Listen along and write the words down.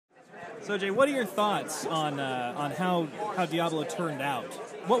So Jay, what are your thoughts on how Diablo turned out?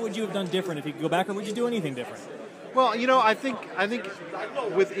 What would you have done different if you could go back, or would you do anything different? Well, you know, I think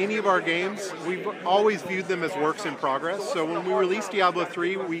with any of our games, we've always viewed them as works in progress. So when we released Diablo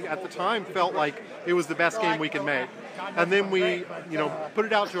III, we at the time felt like it was the best game we could make. And then we, put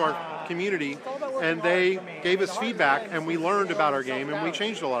it out to our community, and they gave us feedback, and we learned about our game, and we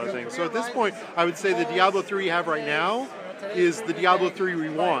changed a lot of things. So at this point, I would say the Diablo 3 we have right now is the Diablo 3 we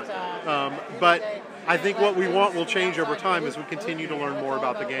want. But I think what we want will change over time as we continue to learn more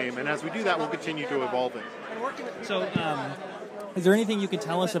about the game. And as we do that, we'll continue to evolve it. So, is there anything you can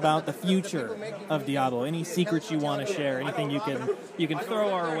tell us about the future of Diablo? Any secrets you want to share? Anything you can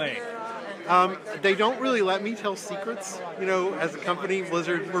throw our way? They don't really let me tell secrets. As a company,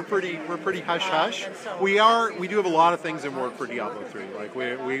 Blizzard, we're pretty hush hush. We do have a lot of things in work for Diablo 3. Like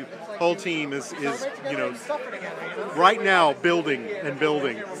we whole team is right now building and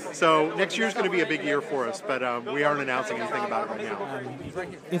building. So next year's going to be a big year for us, but we aren't announcing anything about it right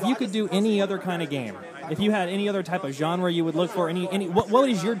now. If you could do any other kind of game, if you had any other type of genre you would look for, what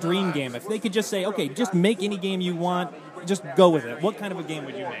is your dream game? If they could just say, okay, just make any game you want, just go with it. What kind of a game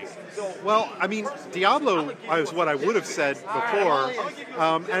would you make? Well, I mean, Diablo is what I would have said before,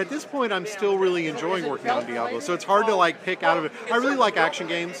 and at this point, I'm still really enjoying working on Diablo. So it's hard to pick out of it. I really like action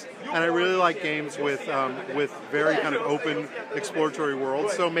games, and I really like games with very kind of open exploratory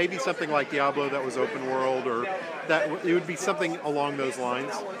worlds. So maybe something like Diablo that was open world, or that it would be something along those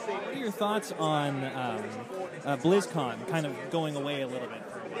lines. What are your thoughts on BlizzCon kind of going away a little bit?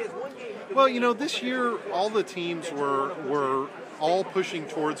 Well, this year all the teams were all pushing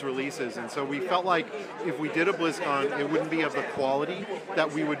towards releases, and so we felt like if we did a BlizzCon, it wouldn't be of the quality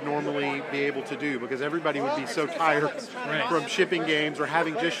that we would normally be able to do, because everybody would be so tired from shipping games or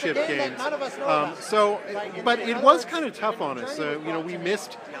having just shipped games. But it was kind of tough on us. We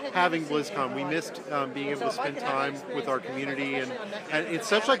missed having BlizzCon. We missed being able to spend time with our community, and it's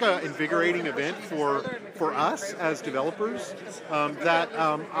such like an invigorating event for us as developers that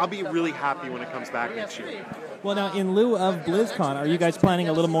I'll be really happy when it comes back next year. Well, now, in lieu of BlizzCon, are you guys planning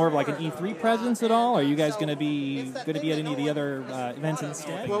a little more of like an E3 presence at all? Are you guys going to be at any of the other events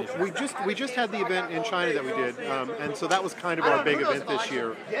instead? Well, we just had the event in China that we did, and so that was kind of our big event this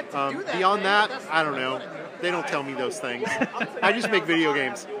year. Beyond that, I don't know. They don't tell me those things. I just make video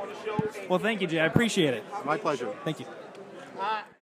games. Well, thank you, Jay. I appreciate it. My pleasure. Thank you.